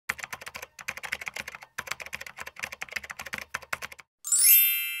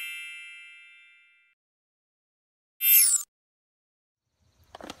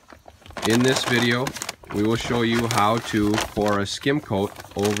In this video, we will show you how to pour a skim coat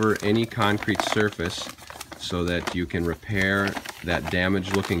over any concrete surface so that you can repair that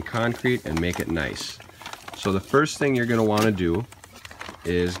damaged looking concrete and make it nice. So the first thing you're going to want to do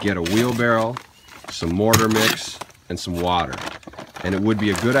is get a wheelbarrow, some mortar mix, and some water. And it would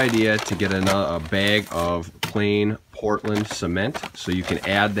be a good idea to get a bag of plain Portland cement so you can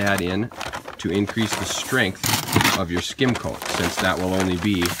add that in to increase the strength of your skim coat, since that will only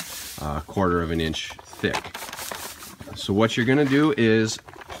be a 1/4 of an inch thick. So what you're going to do is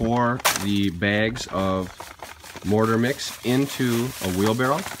pour the bags of mortar mix into a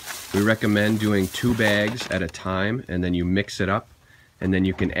wheelbarrow. We recommend doing 2 bags at a time, and then you mix it up, and then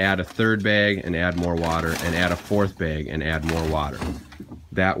you can add a 3rd bag and add more water, and add a 4th bag and add more water.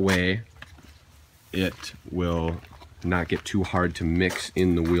 That way it will not get too hard to mix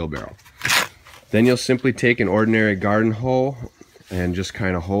in the wheelbarrow. Then you'll simply take an ordinary garden hoe and just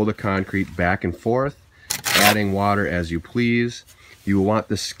kind of hoe the concrete back and forth, adding water as you please. You want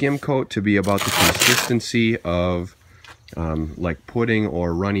the skim coat to be about the consistency of like pudding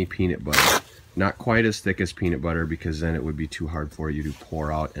or runny peanut butter. Not quite as thick as peanut butter, because then it would be too hard for you to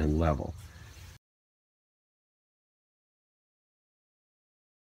pour out and level.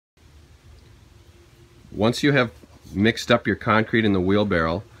 Once you have mixed up your concrete in the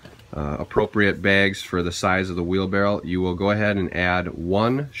wheelbarrow, appropriate bags for the size of the wheelbarrow, you will go ahead and add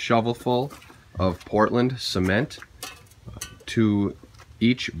 1 shovelful of Portland cement to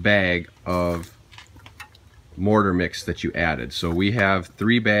each bag of mortar mix that you added. So we have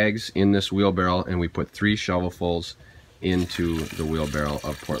 3 bags in this wheelbarrow, and we put 3 shovelfuls into the wheelbarrow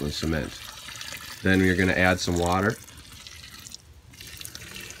of Portland cement. Then we're going to add some water.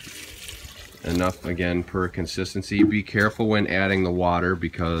 Enough, again, per consistency. Be careful when adding the water,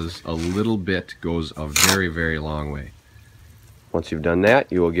 because a little bit goes a very, very long way. Once you've done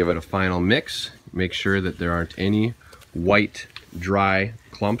that, you will give it a final mix. Make sure that there aren't any white, dry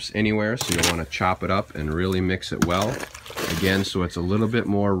clumps anywhere, so you'll want to chop it up and really mix it well. Again, so it's a little bit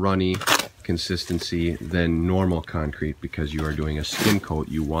more runny consistency than normal concrete, because you are doing a skim coat.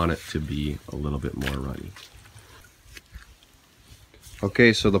 You want it to be a little bit more runny.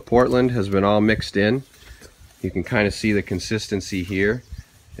 Okay, so the Portland has been all mixed in. You can kind of see the consistency here.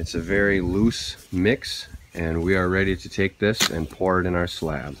 It's a very loose mix, and we are ready to take this and pour it in our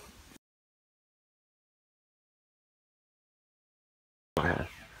slab.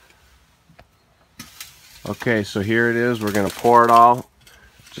 Okay, so here it is. We're going to pour it all.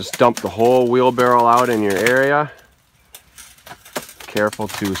 Just dump the whole wheelbarrow out in your area. Careful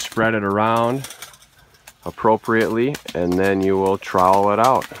to spread it around appropriately, and then you will trowel it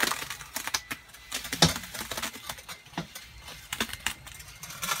out.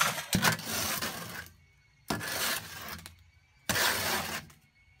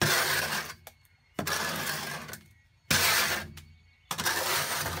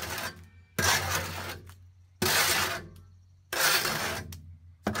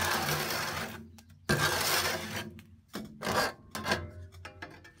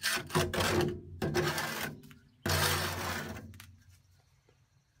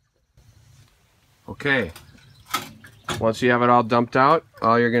 Okay, once you have it all dumped out,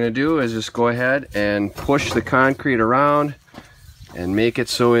 all you're going to do is just go ahead and push the concrete around and make it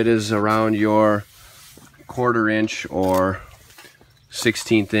so it is around your 1/4 inch or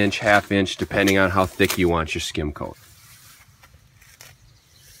 1/16 inch, 1/2 inch, depending on how thick you want your skim coat.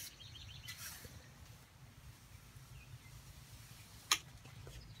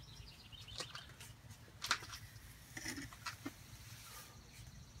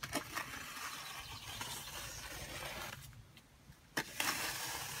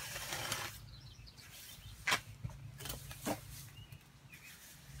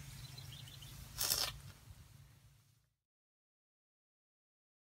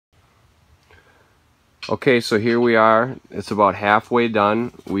 Okay, so here we are. It's about halfway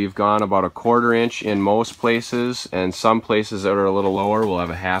done. We've gone about a 1/4 inch in most places, and some places that are a little lower will have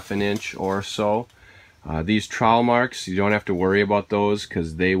a 1/2 inch or so. These trowel marks, you don't have to worry about those,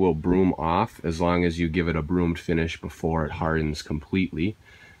 because they will broom off as long as you give it a broomed finish before it hardens completely.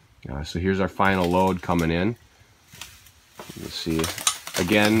 So here's our final load coming in. You see,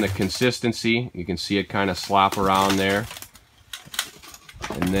 again, the consistency, you can see it kind of slop around there.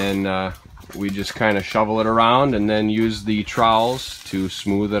 And then we just kind of shovel it around and then use the trowels to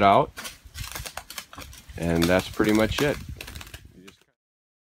smooth it out. And that's pretty much it.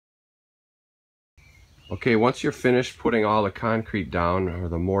 Okay, once you're finished putting all the concrete down, or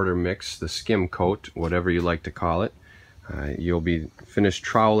the mortar mix, the skim coat, whatever you like to call it, you'll be finished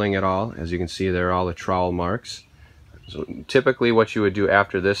troweling it all. As you can see, there are all the trowel marks. So typically what you would do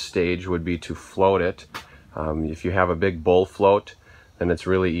after this stage would be to float it. If you have a big bowl float, then it's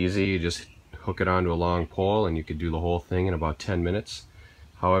really easy. You just hook it onto a long pole and you could do the whole thing in about 10 minutes.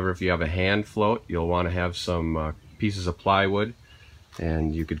 However, if you have a hand float, you'll want to have some pieces of plywood,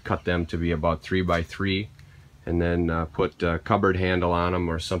 and you could cut them to be about 3 by 3, and then put a cupboard handle on them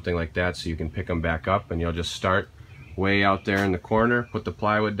or something like that so you can pick them back up, and you'll just start way out there in the corner, put the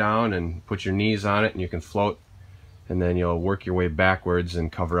plywood down and put your knees on it, and you can float, and then you'll work your way backwards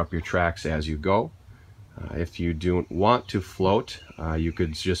and cover up your tracks as you go. If you don't want to float, you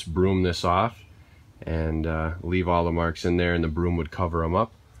could just broom this off and leave all the marks in there, and the broom would cover them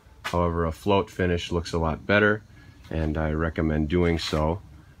up. However, a float finish looks a lot better, and I recommend doing so.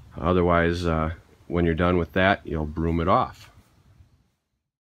 Otherwise, when you're done with that, you'll broom it off.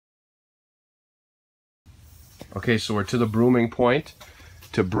 Okay, so we're to the brooming point.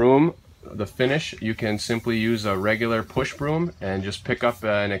 To broom the finish, you can simply use a regular push broom and just pick up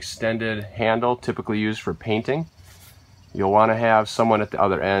an extended handle, typically used for painting. You'll want to have someone at the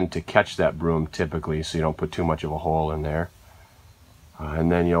other end to catch that broom typically, so you don't put too much of a hole in there.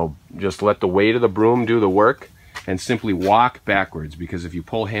 And then you'll just let the weight of the broom do the work and simply walk backwards, because if you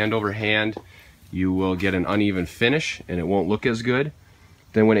pull hand over hand, you will get an uneven finish and it won't look as good.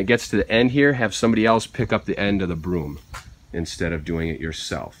 Then when it gets to the end here, have somebody else pick up the end of the broom instead of doing it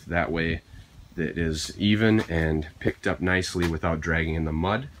yourself. That way it is even and picked up nicely without dragging in the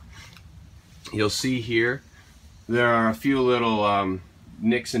mud. You'll see here there are a few little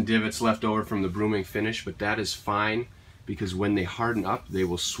nicks and divots left over from the brooming finish, but that is fine, because when they harden up, they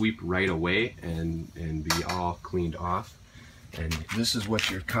will sweep right away and be all cleaned off. And this is what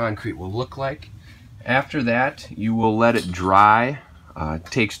your concrete will look like. After that, you will let it dry. It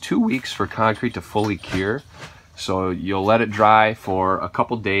takes 2 weeks for concrete to fully cure. So you'll let it dry for a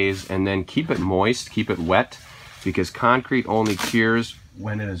couple days and then keep it moist, keep it wet, because concrete only cures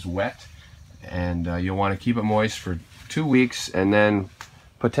when it is wet. And you'll want to keep it moist for 2 weeks, and then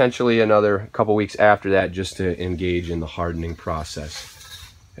potentially another couple weeks after that just to engage in the hardening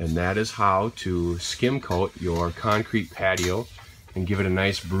process. And that is how to skim coat your concrete patio and give it a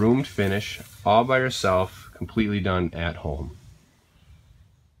nice broomed finish all by yourself, completely done at home.